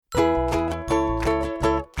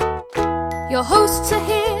Your hosts are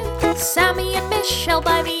here, Sammy and Michelle.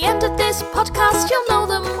 By the end of this podcast, you'll know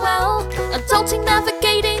them well. Adulting,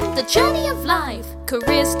 navigating the journey of life.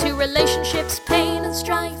 Careers to relationships, pain and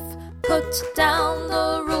strife. Put down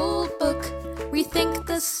the rule book, rethink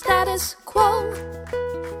the status quo.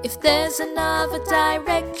 If there's another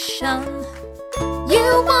direction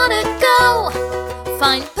you wanna go,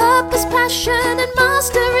 find purpose, passion and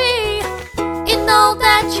mastery in all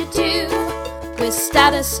that you do with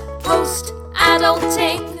Status Post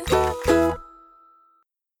Adulting.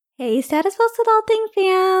 Hey Status Post Adulting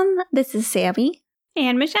fam, this is Sammy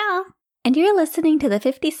and Michelle, and you're listening to the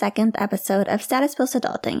 52nd episode of Status Post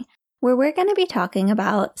Adulting, where we're going to be talking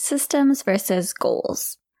about systems versus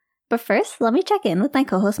goals. But first, let me check in with my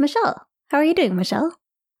co-host Michelle. How are you doing, Michelle?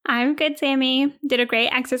 I'm good, Sammy. Did a great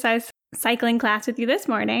exercise cycling class with you this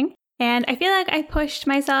morning, and I feel like I pushed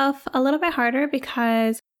myself a little bit harder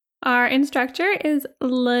because our instructor is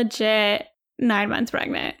legit 9 months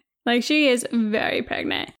pregnant. Like, she is very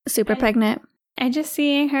pregnant. Super pregnant. And just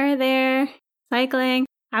seeing her there cycling,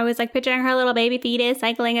 I was like picturing her little baby fetus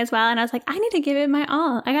cycling as well. And I was like, I need to give it my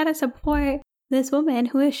all. I got to support this woman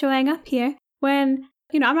who is showing up here when,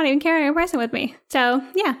 I'm not even carrying a person with me. So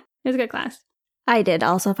yeah, it was a good class. I did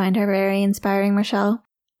also find her very inspiring, Michelle.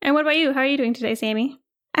 And what about you? How are you doing today, Sammy?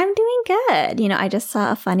 I'm doing good. I just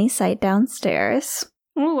saw a funny sight downstairs.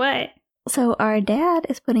 Ooh, what? So our dad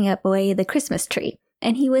is putting away the Christmas tree.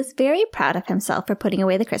 And he was very proud of himself for putting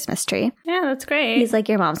away the Christmas tree. Yeah, that's great. He's like,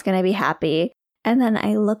 your mom's going to be happy. And then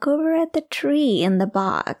I look over at the tree in the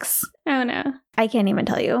box. Oh, no. I can't even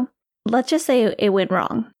tell you. Let's just say it went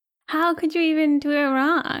wrong. How could you even do it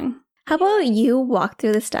wrong? How about you walk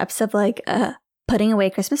through the steps of putting away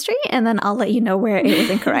Christmas tree, and then I'll let you know where it was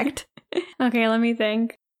incorrect. Okay, let me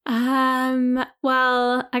think.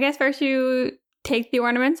 Well, I guess first you take the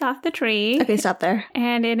ornaments off the tree. Okay, stop there.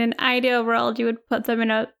 And in an ideal world, you would put them in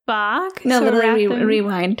a box. No, literally,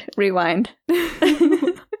 rewind.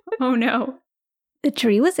 Oh, no. The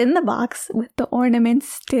tree was in the box with the ornaments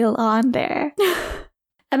still on there.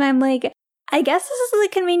 And I'm like, I guess this is really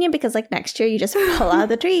convenient because next year you just pull out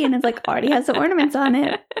the tree and it's already has the ornaments on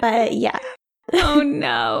it. But yeah. Oh,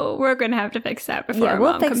 no. We're going to have to fix that before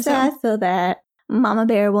we'll Mom fix comes that home. So that Mama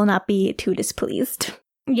Bear will not be too displeased.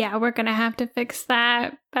 Yeah, we're going to have to fix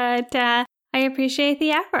that, but I appreciate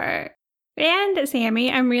the effort. And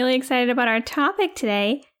Sammy, I'm really excited about our topic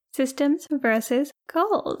today, systems versus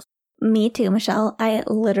goals. Me too, Michelle. I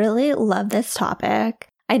literally love this topic.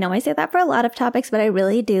 I know I say that for a lot of topics, but I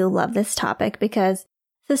really do love this topic because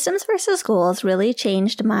systems versus goals really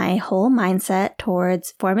changed my whole mindset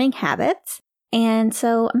towards forming habits. And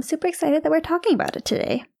so I'm super excited that we're talking about it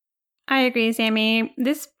today. I agree, Sammy.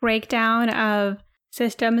 This breakdown of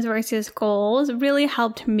systems versus goals really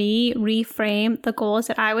helped me reframe the goals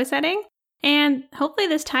that I was setting. And hopefully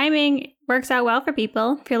this timing works out well for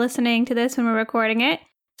people. If you're listening to this when we're recording it,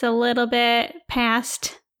 it's a little bit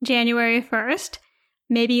past January 1st.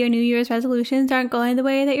 Maybe your New Year's resolutions aren't going the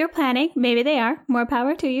way that you're planning. Maybe they are. More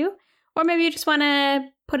power to you. Or maybe you just want to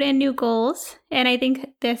put in new goals. And I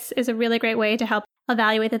think this is a really great way to help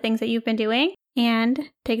evaluate the things that you've been doing and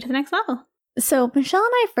take it to the next level. So Michelle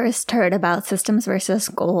and I first heard about systems versus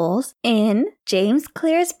goals in James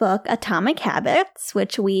Clear's book, Atomic Habits,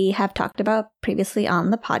 which we have talked about previously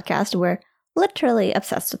on the podcast. We're literally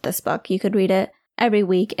obsessed with this book. You could read it every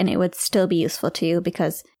week and it would still be useful to you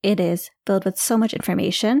because it is filled with so much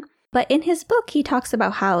information. But in his book, he talks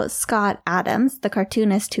about how Scott Adams, the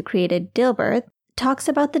cartoonist who created Dilbert, talks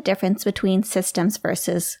about the difference between systems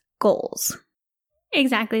versus goals.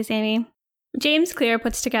 Exactly, Sammy. James Clear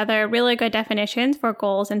puts together really good definitions for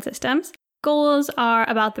goals and systems. Goals are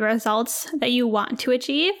about the results that you want to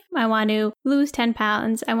achieve. I want to lose 10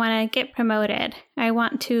 pounds. I want to get promoted. I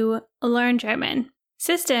want to learn German.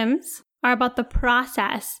 Systems are about the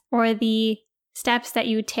process or the steps that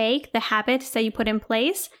you take, the habits that you put in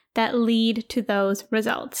place that lead to those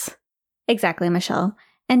results. Exactly, Michelle.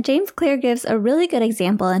 And James Clear gives a really good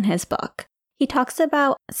example in his book. He talks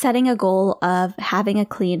about setting a goal of having a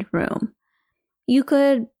clean room. You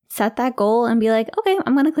could set that goal and be like, okay,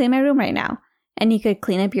 I'm going to clean my room right now. And you could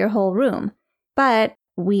clean up your whole room. But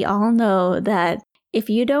we all know that if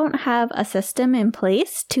you don't have a system in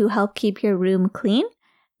place to help keep your room clean,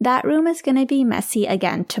 that room is going to be messy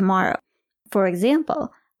again tomorrow. For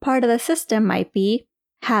example, part of the system might be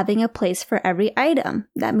having a place for every item.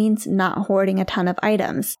 That means not hoarding a ton of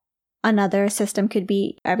items. Another system could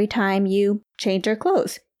be every time you change your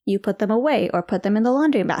clothes, you put them away or put them in the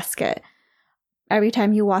laundry basket. Every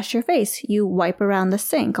time you wash your face, you wipe around the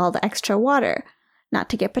sink, all the extra water. not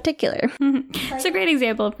to get particular. It's a great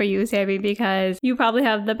example for you, Sammy, because you probably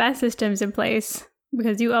have the best systems in place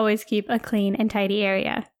because you always keep a clean and tidy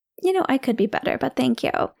area. I could be better, but thank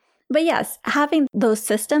you. But yes, having those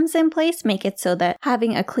systems in place make it so that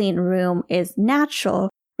having a clean room is natural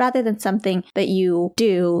rather than something that you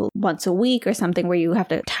do once a week or something where you have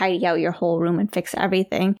to tidy out your whole room and fix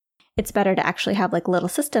everything. It's better to actually have like little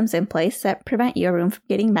systems in place that prevent your room from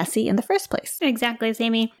getting messy in the first place. Exactly,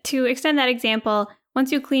 Sammy. To extend that example,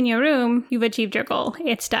 once you clean your room, you've achieved your goal.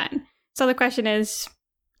 It's done. So the question is,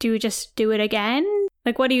 do you just do it again?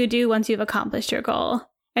 Like, what do you do once you've accomplished your goal?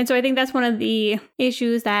 And so I think that's one of the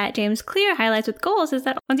issues that James Clear highlights with goals is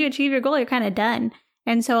that once you achieve your goal, you're kind of done.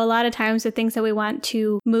 And so a lot of times the things that we want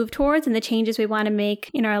to move towards and the changes we want to make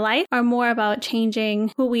in our life are more about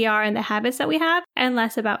changing who we are and the habits that we have and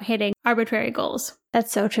less about hitting arbitrary goals.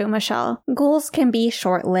 That's so true, Michelle. Goals can be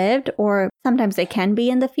short-lived or sometimes they can be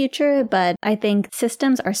in the future, but I think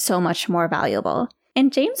systems are so much more valuable.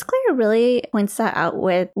 And James Clear really points that out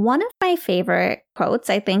with one of my favorite quotes.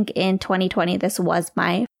 I think in 2020, this was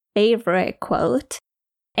my favorite quote.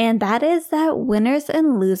 And that is that winners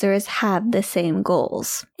and losers have the same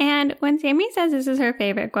goals. And when Sammy says this is her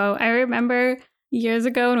favorite quote, I remember years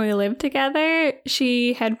ago when we lived together,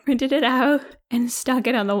 she had printed it out and stuck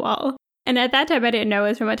it on the wall. And at that time, I didn't know it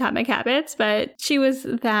was from Atomic Habits, but she was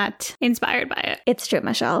that inspired by it. It's true,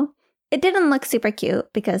 Michelle. It didn't look super cute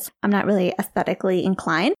because I'm not really aesthetically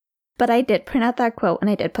inclined, but I did print out that quote and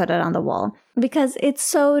I did put it on the wall because it's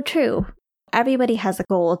so true. Everybody has a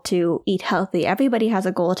goal to eat healthy. Everybody has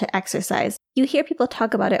a goal to exercise. You hear people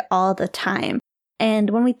talk about it all the time. And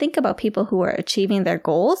when we think about people who are achieving their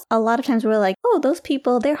goals, a lot of times we're like, oh, those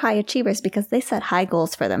people, they're high achievers because they set high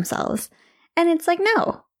goals for themselves. And it's like,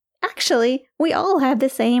 no, actually, we all have the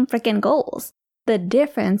same freaking goals. The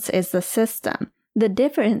difference is the system. The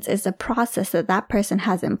difference is the process that that person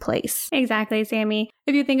has in place. Exactly, Sammy.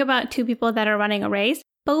 If you think about two people that are running a race,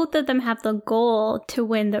 both of them have the goal to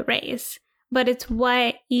win the race. But it's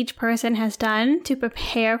what each person has done to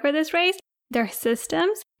prepare for this race, their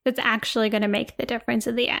systems, that's actually going to make the difference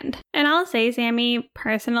in the end. And I'll say, Sammy,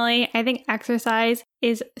 personally, I think exercise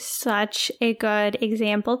is such a good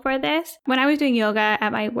example for this. When I was doing yoga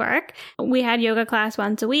at my work, we had yoga class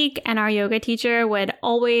once a week, and our yoga teacher would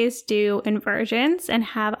always do inversions and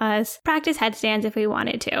have us practice headstands if we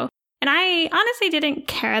wanted to. And I honestly didn't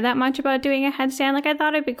care that much about doing a headstand. Like, I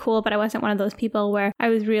thought it'd be cool, but I wasn't one of those people where I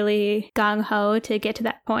was really gung-ho to get to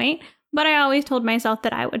that point. But I always told myself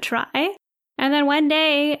that I would try. And then one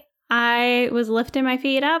day, I was lifting my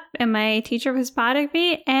feet up, and my teacher was spotting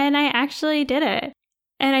me, and I actually did it.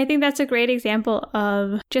 And I think that's a great example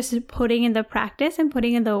of just putting in the practice and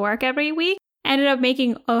putting in the work every week. Ended up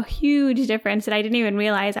making a huge difference that I didn't even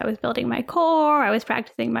realize. I was building my core, I was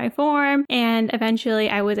practicing my form, and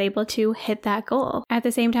eventually I was able to hit that goal. At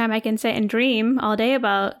the same time, I can sit and dream all day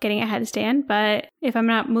about getting a headstand, but if I'm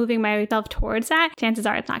not moving myself towards that, chances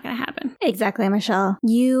are it's not going to happen. Exactly, Michelle.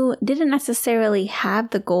 You didn't necessarily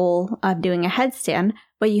have the goal of doing a headstand,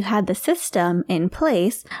 but you had the system in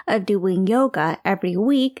place of doing yoga every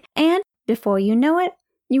week, and before you know it,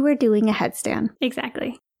 you were doing a headstand.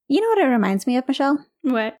 Exactly. You know what it reminds me of, Michelle?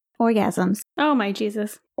 What? Orgasms. Oh my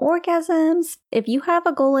Jesus. Orgasms. If you have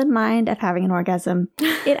a goal in mind of having an orgasm,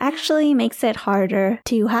 it actually makes it harder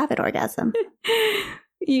to have an orgasm.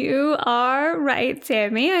 You are right,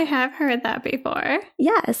 Sammy. I have heard that before.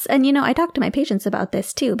 Yes. And I talk to my patients about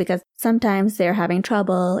this too, because sometimes they're having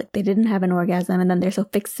trouble, like they didn't have an orgasm, and then they're so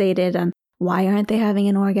fixated on why aren't they having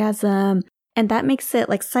an orgasm? And that makes it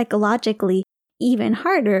like psychologically even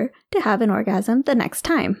harder to have an orgasm the next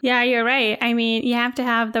time. Yeah, you're right. I mean, you have to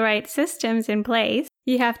have the right systems in place.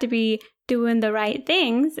 You have to be doing the right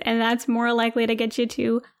things, and that's more likely to get you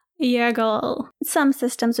to your goal. Some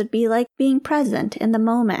systems would be like being present in the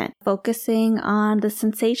moment, focusing on the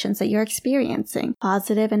sensations that you're experiencing,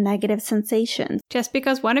 positive and negative sensations. Just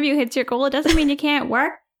because one of you hits your goal doesn't mean you can't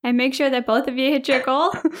work and make sure that both of you hit your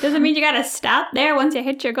goal. Doesn't mean you gotta stop there once you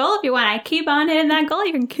hit your goal. If you want to keep on hitting that goal,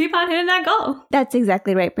 you can keep on hitting that goal. That's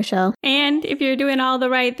exactly right, Michelle. And if you're doing all the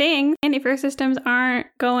right things, and if your systems aren't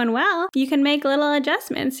going well, you can make little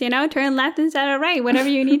adjustments, turn left instead of right, whatever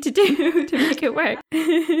you need to do to make it work.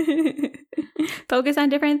 Focus on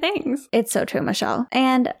different things. It's so true, Michelle.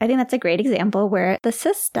 And I think that's a great example where the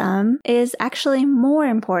system is actually more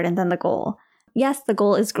important than the goal. Yes, the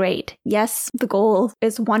goal is great. Yes, the goal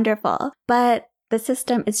is wonderful, but the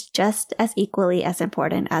system is just as equally as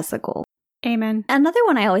important as the goal. Amen. Another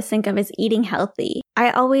one I always think of is eating healthy.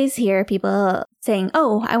 I always hear people saying,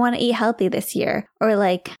 oh, I want to eat healthy this year. Or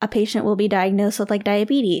like a patient will be diagnosed with like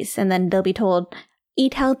diabetes, and then they'll be told,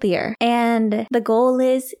 eat healthier. And the goal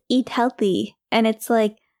is eat healthy. And it's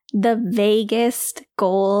like the vaguest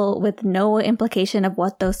goal with no implication of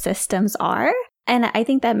what those systems are. And I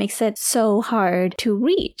think that makes it so hard to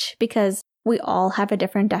reach because we all have a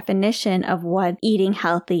different definition of what eating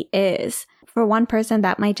healthy is. For one person,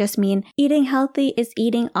 that might just mean eating healthy is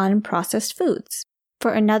eating unprocessed foods.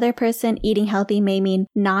 For another person, eating healthy may mean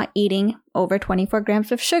not eating over 24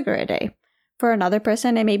 grams of sugar a day. For another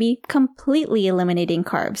person, it may be completely eliminating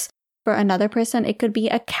carbs. For another person, it could be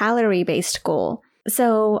a calorie-based goal.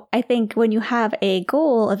 So I think when you have a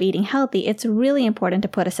goal of eating healthy, it's really important to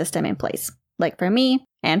put a system in place. Like for me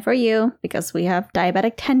and for you, because we have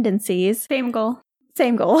diabetic tendencies. Same goal.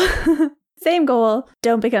 Same goal. Same goal.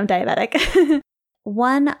 Don't become diabetic.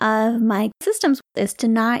 One of my systems is to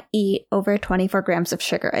not eat over 24 grams of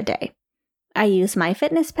sugar a day. I use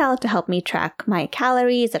MyFitnessPal to help me track my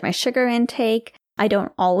calories and my sugar intake. I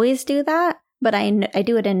don't always do that, but I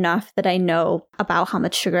do it enough that I know about how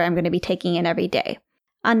much sugar I'm going to be taking in every day.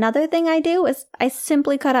 Another thing I do is I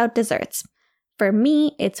simply cut out desserts. For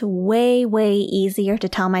me, it's way, way easier to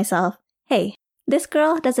tell myself, hey, this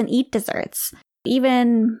girl doesn't eat desserts.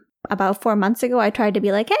 Even about 4 months ago, I tried to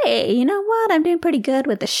be like, hey, you know what? I'm doing pretty good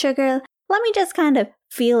with the sugar. Let me just kind of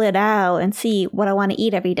feel it out and see what I want to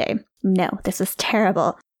eat every day. No, this was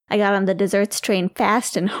terrible. I got on the desserts train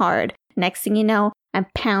fast and hard. Next thing you know, I'm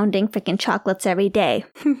pounding freaking chocolates every day.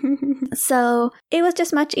 So it was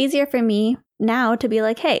just much easier for me now to be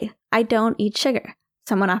like, hey, I don't eat sugar.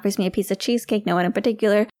 Someone offers me a piece of cheesecake, no one in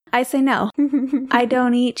particular. I say no. I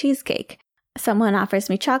don't eat cheesecake. Someone offers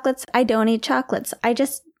me chocolates. I don't eat chocolates. I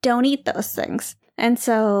just don't eat those things. And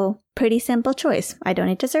so, pretty simple choice. I don't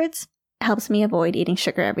eat desserts. It helps me avoid eating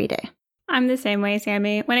sugar every day. I'm the same way,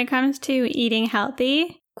 Sammy. When it comes to eating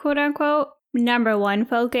healthy, quote unquote, number one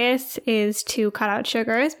focus is to cut out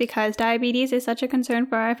sugars because diabetes is such a concern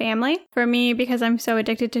for our family. For me, because I'm so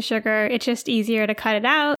addicted to sugar, it's just easier to cut it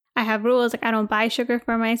out. I have rules like I don't buy sugar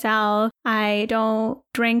for myself. I don't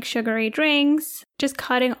drink sugary drinks. Just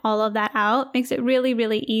cutting all of that out makes it really,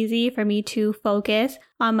 really easy for me to focus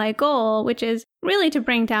on my goal, which is really to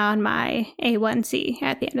bring down my A1C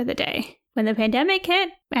at the end of the day. When the pandemic hit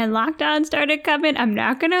and lockdown started coming, I'm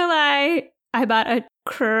not going to lie, I bought a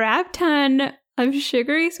crap ton of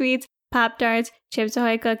sugary sweets, Pop-Tarts, Chips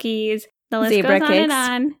Ahoy cookies, the list Zebra goes on cakes. and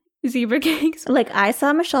on. Zebra cakes. Like, I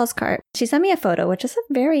saw Michelle's cart. She sent me a photo, which is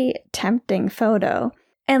a very tempting photo.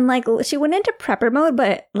 And, like, she went into prepper mode,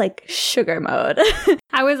 but, like, sugar mode.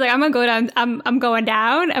 I was like, I'm going to go down. I'm going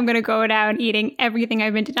down. I'm going to go down eating everything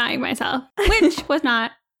I've been denying myself, which was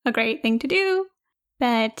not a great thing to do.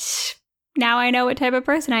 But now I know what type of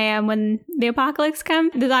person I am. When the apocalypse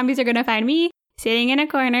comes, the zombies are going to find me sitting in a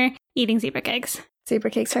corner eating zebra cakes.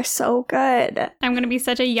 Zebra cakes are so good. I'm going to be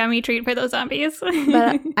such a yummy treat for those zombies.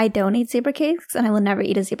 But I don't eat zebra cakes, and I will never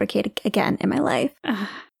eat a zebra cake again in my life.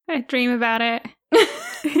 I dream about it.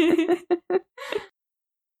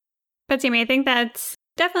 But Sammy, I think that's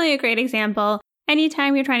definitely a great example.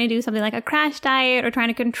 Anytime you're trying to do something like a crash diet or trying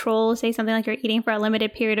to control, say, something like you're eating for a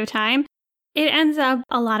limited period of time, it ends up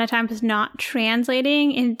a lot of times not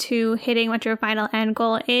translating into hitting what your final end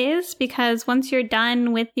goal is, because once you're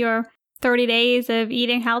done with your 30 days of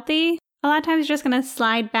eating healthy, a lot of times you're just going to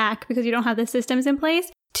slide back because you don't have the systems in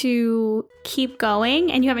place to keep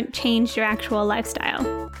going and you haven't changed your actual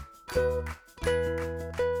lifestyle.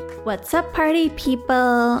 What's up, party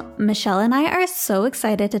people? Michelle and I are so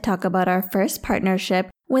excited to talk about our first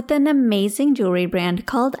partnership with an amazing jewelry brand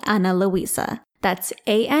called Ana Luisa. That's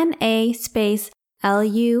ANA space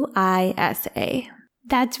LUISA.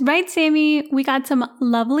 That's right, Sammy. We got some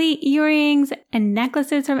lovely earrings and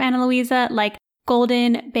necklaces from Ana Luisa, like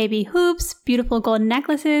golden baby hoops, beautiful gold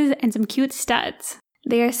necklaces, and some cute studs.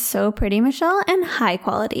 They are so pretty, Michelle, and high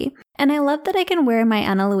quality. And I love that I can wear my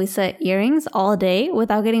Ana Luisa earrings all day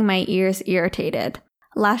without getting my ears irritated.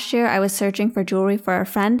 Last year, I was searching for jewelry for a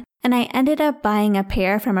friend, and I ended up buying a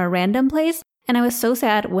pair from a random place, and I was so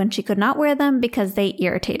sad when she could not wear them because they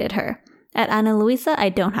irritated her. At Ana Luisa, I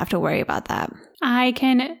don't have to worry about that. I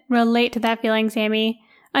can relate to that feeling, Sammy.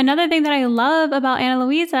 Another thing that I love about Ana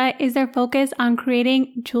Luisa is their focus on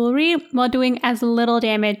creating jewelry while doing as little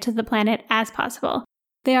damage to the planet as possible.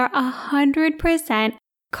 They are 100%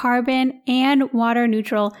 carbon and water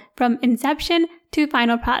neutral from inception to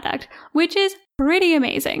final product, which is pretty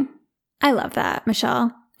amazing. I love that,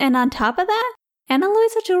 Michelle. And on top of that, Ana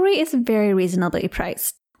Luisa jewelry is very reasonably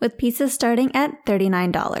priced, with pieces starting at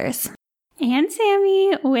 $39. And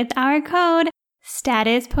Sammy, with our code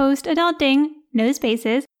STATUSPOSTADULTING, no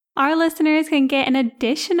spaces, our listeners can get an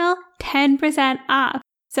additional 10% off.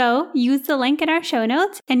 So use the link in our show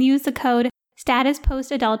notes and use the code Status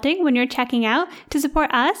Post Adulting when you're checking out to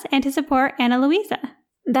support us and to support Ana Luisa.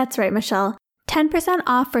 That's right, Michelle. 10%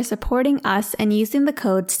 off for supporting us and using the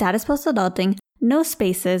code StatusPostAdulting, no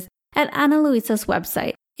spaces, at Ana Luisa's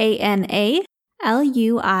website,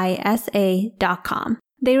 ANALUISA.com.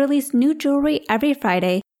 They release new jewelry every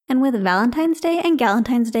Friday, and with Valentine's Day and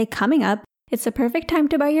Galentine's Day coming up, it's the perfect time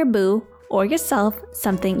to buy your boo or yourself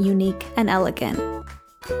something unique and elegant.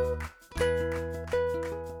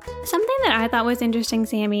 Something that I thought was interesting,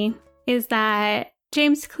 Sammy, is that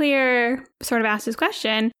James Clear sort of asked this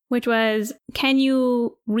question, which was, can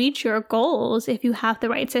you reach your goals if you have the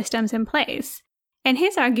right systems in place? And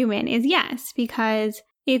his argument is yes, because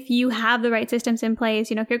if you have the right systems in place,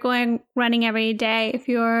 if you're running every day, if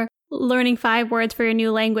you're learning 5 words for your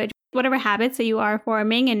new language, whatever habits that you are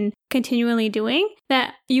forming and continually doing,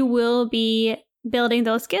 that you will be building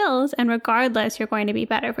those skills, and regardless, you're going to be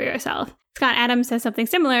better for yourself. Scott Adams says something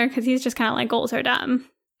similar because he's just kind of like, goals are dumb.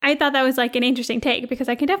 I thought that was like an interesting take because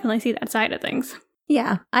I can definitely see that side of things.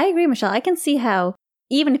 Yeah, I agree, Michelle. I can see how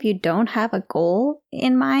even if you don't have a goal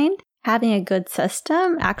in mind, having a good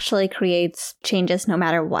system actually creates changes no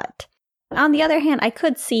matter what. On the other hand, I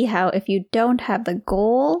could see how if you don't have the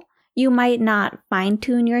goal, you might not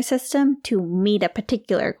fine-tune your system to meet a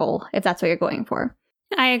particular goal if that's what you're going for.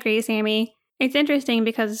 I agree, Sammy. It's interesting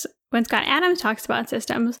because when Scott Adams talks about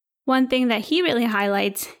systems, one thing that he really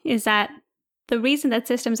highlights is that the reason that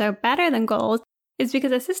systems are better than goals is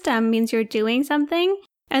because a system means you're doing something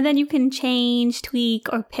and then you can change, tweak,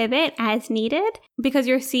 or pivot as needed because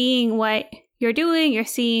you're seeing what you're doing, you're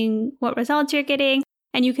seeing what results you're getting,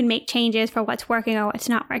 and you can make changes for what's working or what's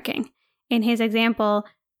not working. In his example,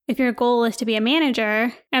 if your goal is to be a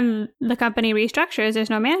manager and the company restructures,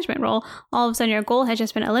 there's no management role, all of a sudden your goal has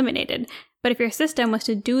just been eliminated. But if your system was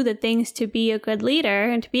to do the things to be a good leader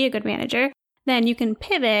and to be a good manager, then you can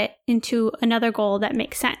pivot into another goal that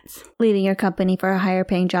makes sense. Leaving your company for a higher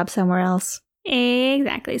paying job somewhere else.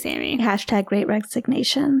 Exactly, Sammy. Hashtag Great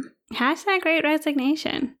Resignation. Hashtag Great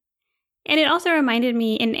Resignation. And it also reminded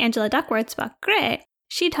me in Angela Duckworth's book, Grit,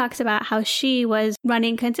 she talks about how she was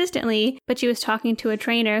running consistently, but she was talking to a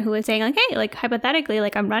trainer who was saying like, hey, like hypothetically,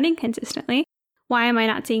 like I'm running consistently. Why am I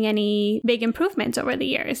not seeing any big improvements over the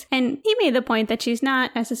years? And he made the point that she's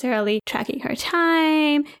not necessarily tracking her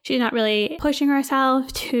time. She's not really pushing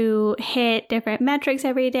herself to hit different metrics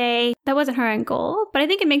every day. That wasn't her end goal. But I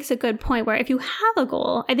think it makes a good point where if you have a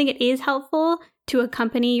goal, I think it is helpful to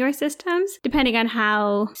accompany your systems, depending on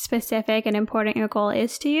how specific and important your goal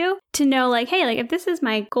is to you, to know like, hey, like if this is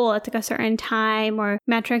my goal, it's like a certain time or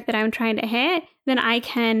metric that I'm trying to hit, then I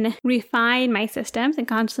can refine my systems and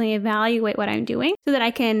constantly evaluate what I'm doing so that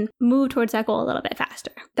I can move towards that goal a little bit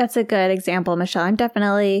faster. That's a good example, Michelle. I'm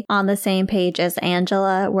definitely on the same page as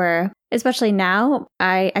Angela, where especially now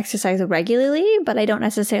I exercise regularly, but I don't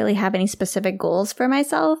necessarily have any specific goals for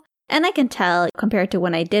myself. And I can tell, compared to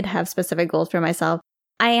when I did have specific goals for myself,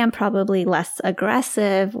 I am probably less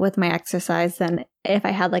aggressive with my exercise than if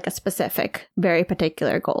I had like a specific, very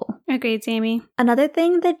particular goal. Agreed, Sammy. Another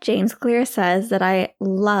thing that James Clear says that I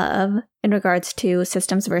love in regards to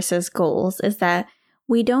systems versus goals is that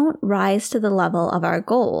we don't rise to the level of our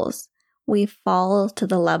goals. We fall to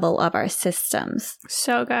the level of our systems.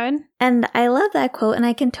 So good. And I love that quote, and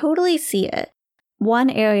I can totally see it. One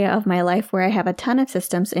area of my life where I have a ton of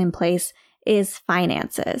systems in place is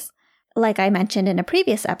finances. Like I mentioned in a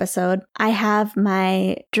previous episode, I have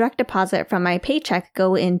my direct deposit from my paycheck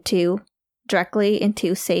go directly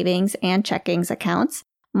into savings and checkings accounts,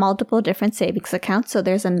 multiple different savings accounts. So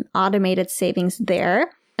there's an automated savings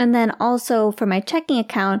there. And then also for my checking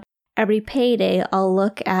account, every payday, I'll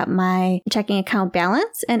look at my checking account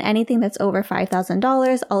balance, and anything that's over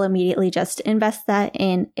 $5,000, I'll immediately just invest that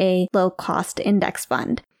in a low-cost index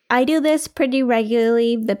fund. I do this pretty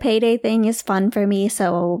regularly. The payday thing is fun for me,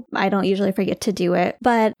 so I don't usually forget to do it.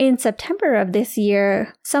 But in September of this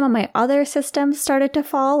year, some of my other systems started to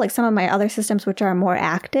fall, like some of my other systems which are more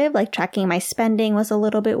active, like tracking my spending was a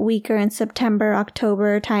little bit weaker in September,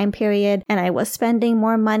 October time period, and I was spending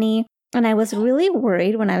more money. And I was really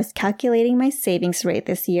worried when I was calculating my savings rate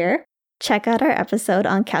this year. Check out our episode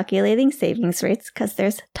on calculating savings rates because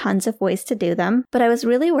there's tons of ways to do them. But I was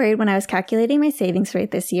really worried when I was calculating my savings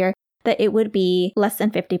rate this year that it would be less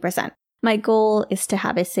than 50%. My goal is to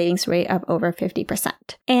have a savings rate of over 50%.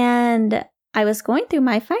 And I was going through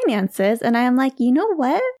my finances and I am like, you know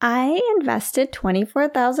what? I invested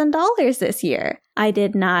 $24,000 this year. I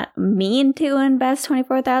did not mean to invest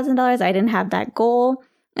 $24,000. I didn't have that goal.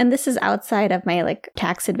 And this is outside of my like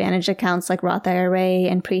tax advantage accounts like Roth IRA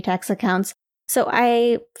and pre-tax accounts. So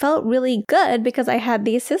I felt really good because I had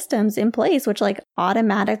these systems in place, which like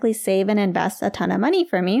automatically save and invest a ton of money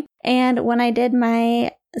for me. And when I did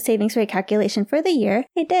my savings rate calculation for the year,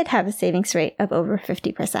 I did have a savings rate of over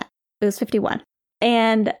 50%. It was 51.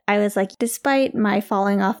 And I was like, despite my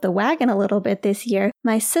falling off the wagon a little bit this year,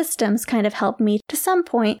 my systems kind of helped me to some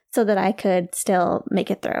point so that I could still make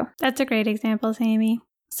it through. That's a great example, Sammy.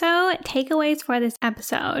 So, takeaways for this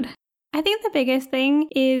episode. I think the biggest thing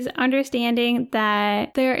is understanding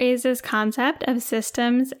that there is this concept of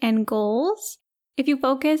systems and goals. If you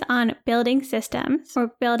focus on building systems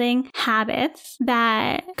or building habits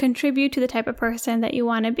that contribute to the type of person that you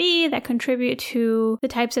want to be, that contribute to the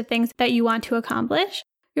types of things that you want to accomplish,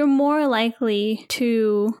 you're more likely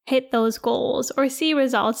to hit those goals or see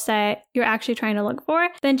results that you're actually trying to look for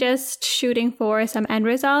than just shooting for some end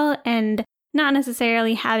result and not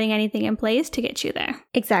necessarily having anything in place to get you there.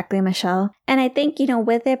 Exactly, Michelle. And I think,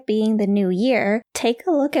 with it being the new year, take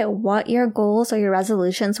a look at what your goals or your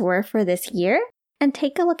resolutions were for this year. And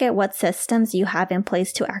take a look at what systems you have in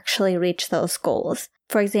place to actually reach those goals.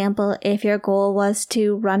 For example, if your goal was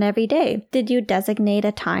to run every day, did you designate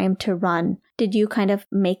a time to run? Did you kind of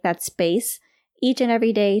make that space each and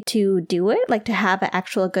every day to do it, like to have an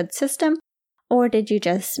actual good system? Or did you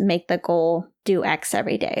just make the goal do X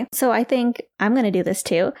every day? So I think I'm going to do this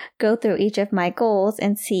too. Go through each of my goals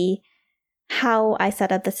and see how I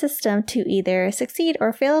set up the system to either succeed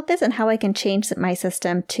or fail at this and how I can change my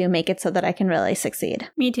system to make it so that I can really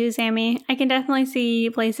succeed. Me too, Sammy. I can definitely see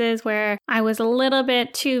places where I was a little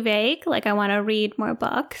bit too vague, like I want to read more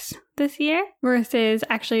books this year, versus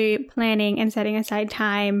actually planning and setting aside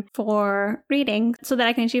time for reading so that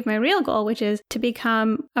I can achieve my real goal, which is to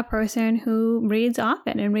become a person who reads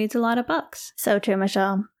often and reads a lot of books. So true,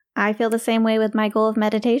 Michelle. I feel the same way with my goal of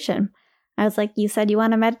meditation. I was like, you said you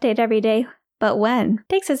want to meditate every day. But when?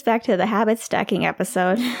 Takes us back to the habit stacking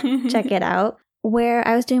episode. Check it out. Where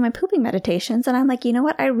I was doing my pooping meditations and I'm like, you know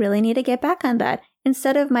what? I really need to get back on that.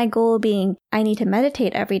 Instead of my goal being, I need to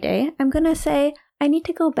meditate every day, I'm going to say, I need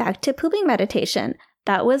to go back to pooping meditation.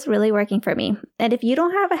 That was really working for me. And if you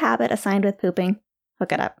don't have a habit assigned with pooping,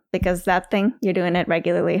 hook it up. Because that thing, you're doing it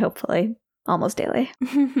regularly, hopefully, almost daily.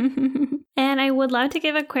 And I would love to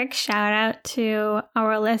give a quick shout out to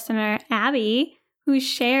our listener, Abby, who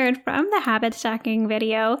shared from the habit stacking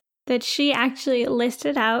video that she actually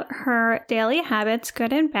listed out her daily habits,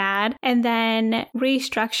 good and bad, and then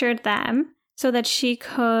restructured them so that she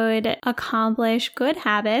could accomplish good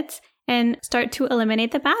habits and start to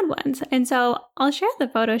eliminate the bad ones. And so I'll share the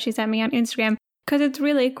photo she sent me on Instagram because it's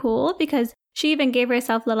really cool because she even gave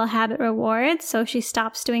herself little habit rewards. So she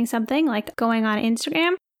stops doing something like going on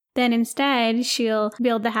Instagram. Then instead, she'll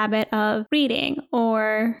build the habit of reading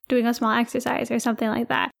or doing a small exercise or something like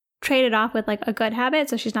that. Trade it off with like a good habit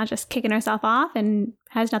so she's not just kicking herself off and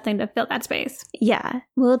has nothing to fill that space. Yeah,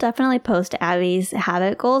 we'll definitely post Abby's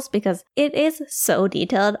habit goals because it is so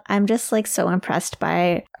detailed. I'm just like so impressed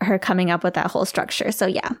by her coming up with that whole structure. So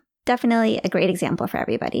yeah, definitely a great example for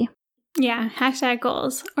everybody. Yeah, hashtag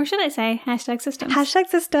goals. Or should I say hashtag systems? Hashtag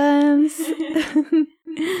systems.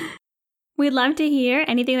 We'd love to hear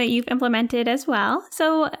anything that you've implemented as well.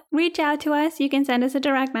 So reach out to us. You can send us a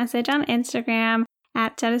direct message on Instagram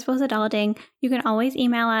at statuspostadulting. You can always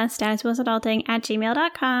email us,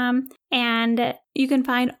 statuspostadulting@gmail.com. And you can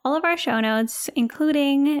find all of our show notes,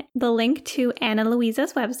 including the link to Ana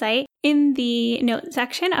Luisa's website, in the notes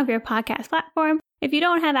section of your podcast platform. If you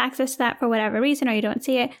don't have access to that for whatever reason or you don't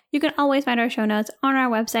see it, you can always find our show notes on our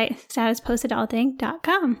website,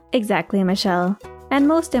 statuspostadulting.com. Exactly, Michelle. And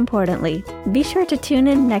most importantly, be sure to tune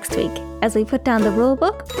in next week as we put down the rule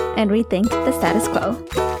book and rethink the status quo.